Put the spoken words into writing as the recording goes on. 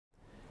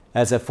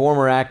As a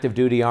former active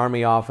duty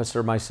Army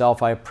officer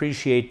myself, I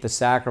appreciate the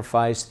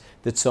sacrifice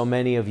that so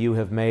many of you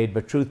have made,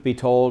 but truth be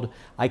told,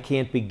 I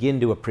can't begin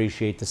to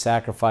appreciate the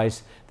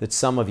sacrifice that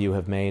some of you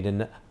have made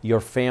and your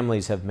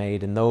families have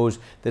made and those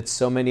that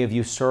so many of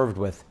you served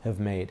with have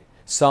made.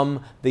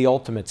 Some, the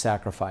ultimate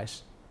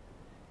sacrifice.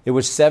 It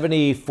was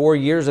 74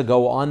 years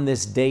ago on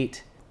this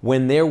date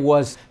when there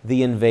was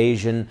the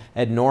invasion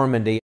at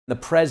Normandy. The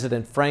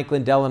President,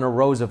 Franklin Delano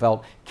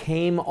Roosevelt,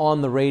 came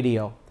on the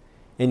radio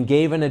and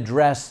gave an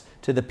address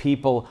to the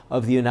people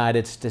of the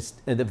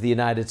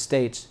United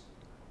States.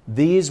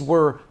 These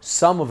were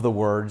some of the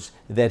words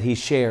that he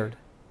shared.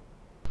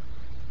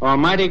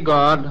 Almighty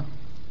God,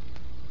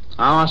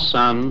 our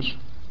sons,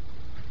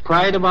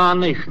 pride of our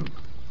nation,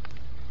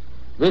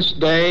 this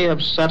day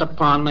have set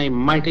upon a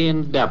mighty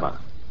endeavor,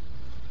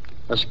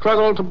 a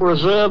struggle to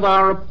preserve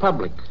our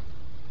republic,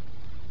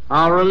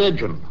 our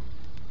religion,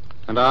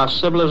 and our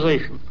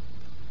civilization,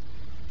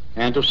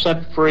 and to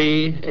set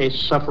free a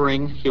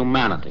suffering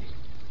humanity.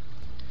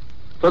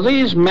 For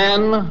these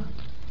men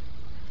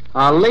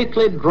are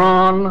lately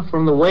drawn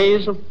from the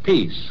ways of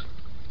peace.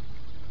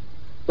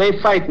 They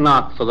fight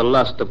not for the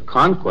lust of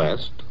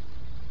conquest.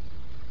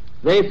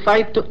 They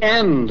fight to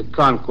end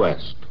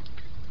conquest.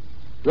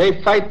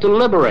 They fight to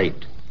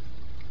liberate.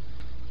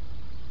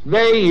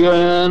 They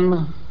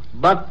yearn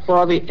but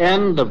for the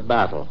end of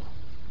battle,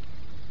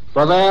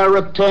 for their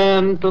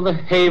return to the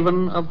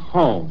haven of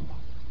home.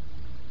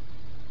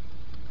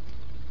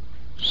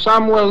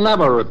 Some will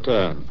never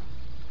return.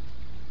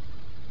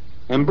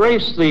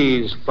 Embrace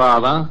these,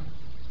 Father,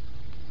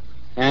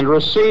 and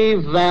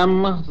receive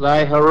them,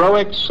 thy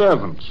heroic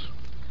servants,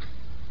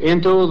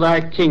 into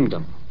thy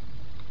kingdom.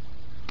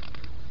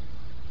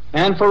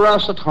 And for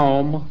us at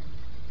home,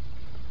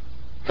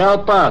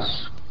 help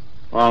us,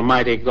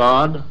 Almighty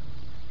God,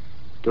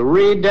 to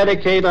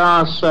rededicate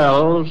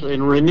ourselves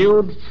in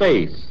renewed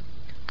faith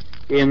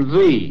in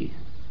Thee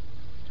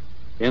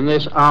in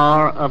this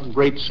hour of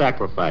great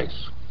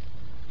sacrifice.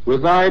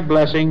 With Thy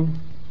blessing,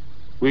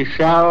 we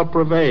shall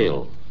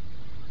prevail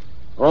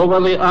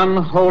over the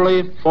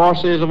unholy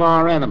forces of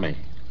our enemy.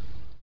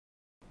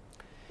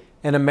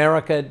 And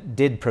America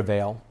did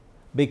prevail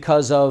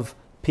because of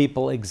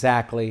people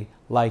exactly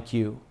like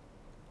you.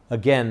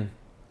 Again,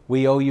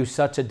 we owe you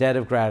such a debt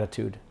of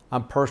gratitude.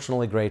 I'm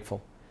personally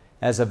grateful.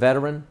 As a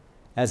veteran,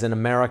 as an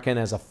American,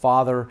 as a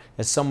father,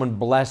 as someone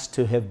blessed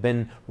to have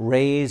been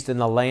raised in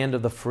the land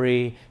of the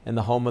free and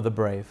the home of the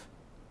brave.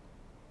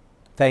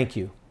 Thank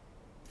you.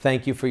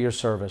 Thank you for your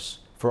service,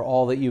 for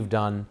all that you've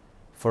done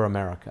for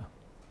America.